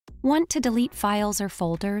Want to delete files or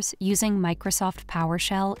folders using Microsoft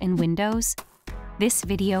PowerShell in Windows? This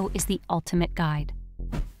video is the ultimate guide.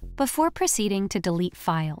 Before proceeding to delete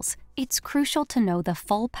files, it's crucial to know the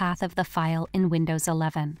full path of the file in Windows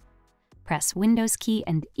 11. Press Windows key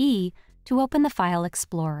and E to open the File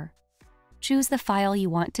Explorer. Choose the file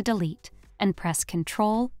you want to delete and press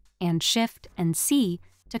Ctrl and Shift and C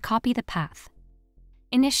to copy the path.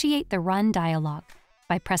 Initiate the Run dialog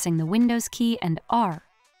by pressing the Windows key and R.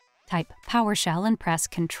 Type PowerShell and press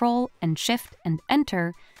Ctrl and Shift and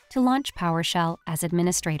Enter to launch PowerShell as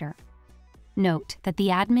administrator. Note that the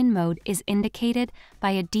admin mode is indicated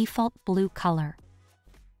by a default blue color.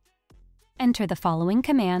 Enter the following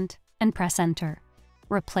command and press Enter.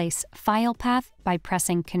 Replace file path by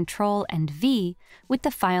pressing Ctrl and V with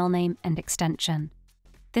the file name and extension.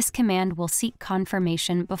 This command will seek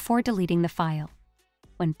confirmation before deleting the file.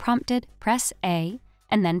 When prompted, press A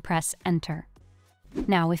and then press Enter.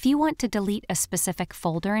 Now, if you want to delete a specific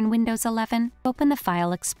folder in Windows 11, open the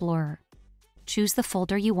File Explorer. Choose the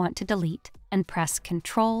folder you want to delete and press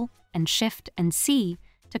Ctrl and Shift and C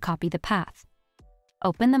to copy the path.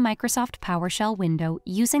 Open the Microsoft PowerShell window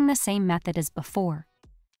using the same method as before.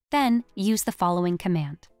 Then, use the following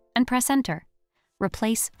command and press Enter.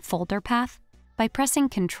 Replace folder path by pressing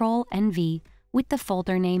Ctrl and V with the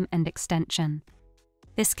folder name and extension.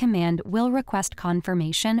 This command will request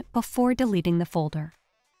confirmation before deleting the folder.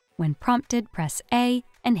 When prompted, press A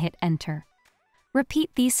and hit Enter.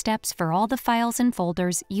 Repeat these steps for all the files and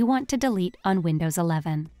folders you want to delete on Windows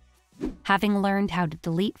 11. Having learned how to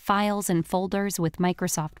delete files and folders with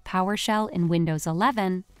Microsoft PowerShell in Windows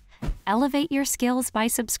 11, elevate your skills by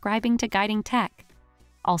subscribing to Guiding Tech.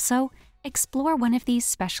 Also, explore one of these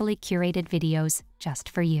specially curated videos just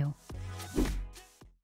for you.